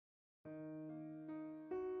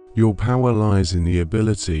Your power lies in the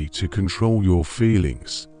ability to control your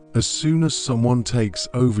feelings. As soon as someone takes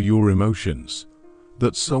over your emotions,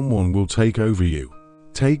 that someone will take over you.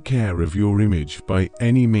 Take care of your image by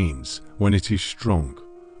any means when it is strong.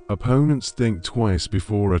 Opponents think twice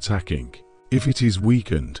before attacking. If it is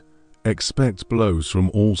weakened, expect blows from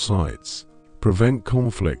all sides. Prevent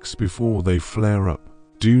conflicts before they flare up.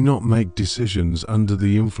 Do not make decisions under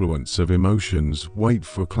the influence of emotions. Wait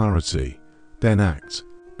for clarity, then act.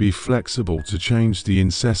 Be flexible to change the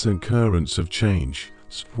incessant currents of change.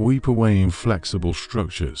 Sweep away inflexible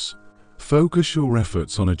structures. Focus your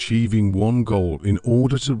efforts on achieving one goal in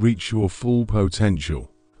order to reach your full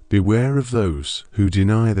potential. Beware of those who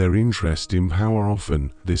deny their interest in power.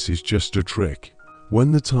 Often, this is just a trick.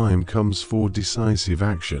 When the time comes for decisive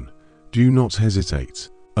action, do not hesitate.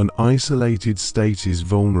 An isolated state is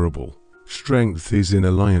vulnerable. Strength is in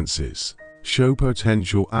alliances. Show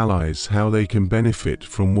potential allies how they can benefit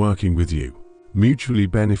from working with you. Mutually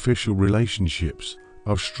beneficial relationships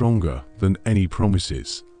are stronger than any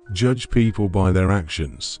promises. Judge people by their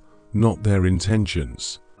actions, not their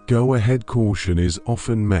intentions. Go-ahead caution is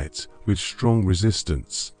often met with strong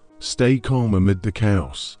resistance. Stay calm amid the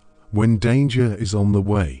chaos. When danger is on the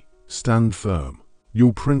way, stand firm.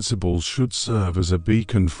 Your principles should serve as a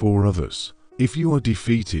beacon for others. If you are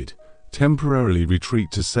defeated, temporarily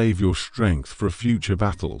retreat to save your strength for future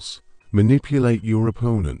battles. Manipulate your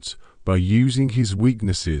opponent by using his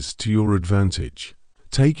weaknesses to your advantage.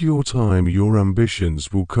 Take your time. Your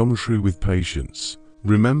ambitions will come true with patience.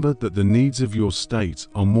 Remember that the needs of your state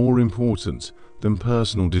are more important than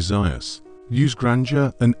personal desires. Use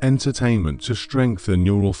grandeur and entertainment to strengthen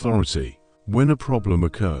your authority. When a problem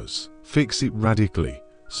occurs, fix it radically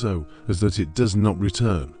so as that it does not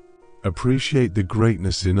return. Appreciate the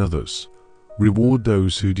greatness in others. Reward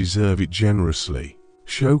those who deserve it generously.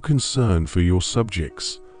 Show concern for your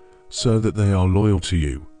subjects so that they are loyal to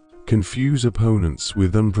you. Confuse opponents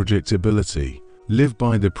with unpredictability. Live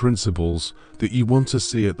by the principles that you want to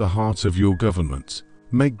see at the heart of your government.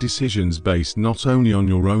 Make decisions based not only on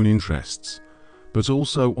your own interests, but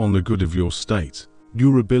also on the good of your state.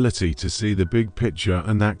 Your ability to see the big picture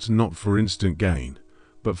and act not for instant gain,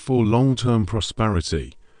 but for long-term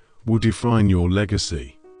prosperity, will define your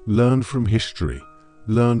legacy. Learn from history.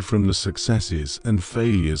 Learn from the successes and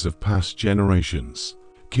failures of past generations.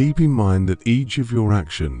 Keep in mind that each of your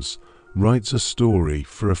actions writes a story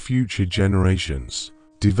for future generations.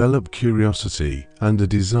 Develop curiosity and a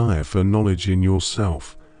desire for knowledge in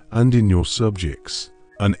yourself and in your subjects.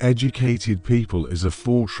 An educated people is a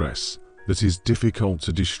fortress that is difficult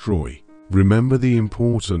to destroy. Remember the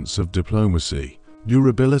importance of diplomacy. Your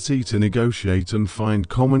ability to negotiate and find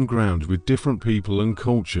common ground with different people and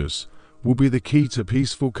cultures will be the key to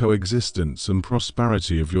peaceful coexistence and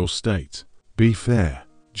prosperity of your state. Be fair.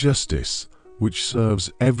 Justice, which serves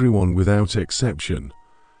everyone without exception,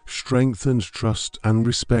 strengthens trust and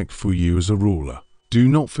respect for you as a ruler. Do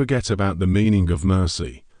not forget about the meaning of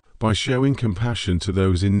mercy. By showing compassion to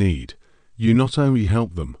those in need, you not only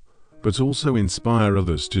help them, but also inspire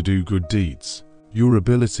others to do good deeds. Your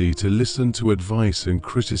ability to listen to advice and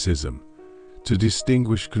criticism, to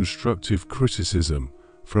distinguish constructive criticism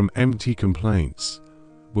from empty complaints,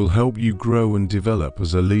 will help you grow and develop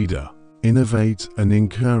as a leader. Innovate and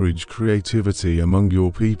encourage creativity among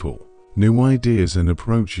your people. New ideas and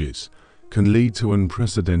approaches can lead to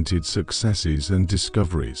unprecedented successes and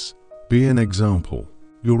discoveries. Be an example.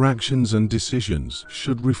 Your actions and decisions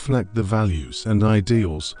should reflect the values and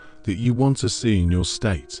ideals that you want to see in your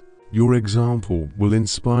state. Your example will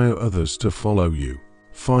inspire others to follow you.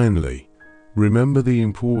 Finally, remember the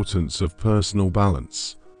importance of personal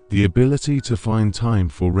balance. The ability to find time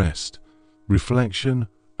for rest, reflection,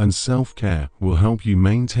 and self-care will help you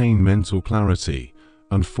maintain mental clarity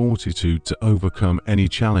and fortitude to overcome any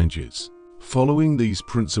challenges. Following these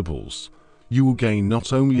principles, you will gain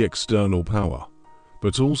not only external power,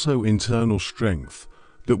 but also internal strength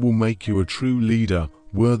that will make you a true leader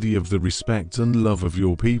worthy of the respect and love of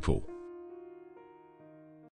your people.